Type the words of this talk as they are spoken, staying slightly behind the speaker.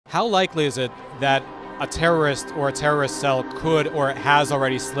How likely is it that a terrorist or a terrorist cell could or has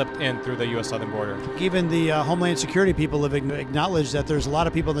already slipped in through the U.S. southern border? Even the Homeland Security people have acknowledged that there's a lot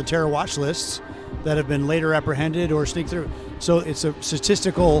of people on the terror watch lists that have been later apprehended or sneaked through. So it's a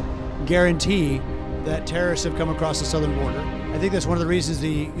statistical guarantee that terrorists have come across the southern border. I think that's one of the reasons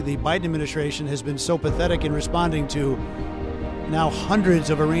the Biden administration has been so pathetic in responding to now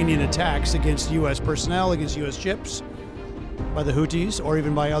hundreds of Iranian attacks against U.S. personnel, against U.S. ships, by the Houthis or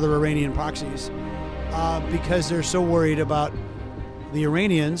even by other Iranian proxies, because they're so worried about the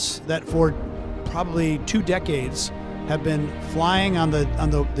Iranians that for probably 2 decades have been flying on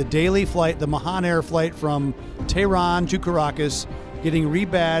the daily flight, the Mahan Air flight from Tehran to Caracas, getting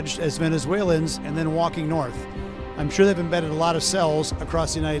rebadged as Venezuelans and then walking north. I'm sure they've embedded a lot of cells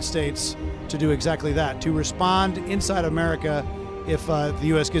across the United States to do exactly that, to respond inside America if the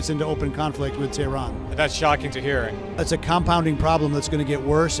U.S. gets into open conflict with Tehran. That's shocking to hear. That's a compounding problem that's going to get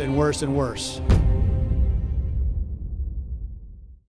worse and worse and worse.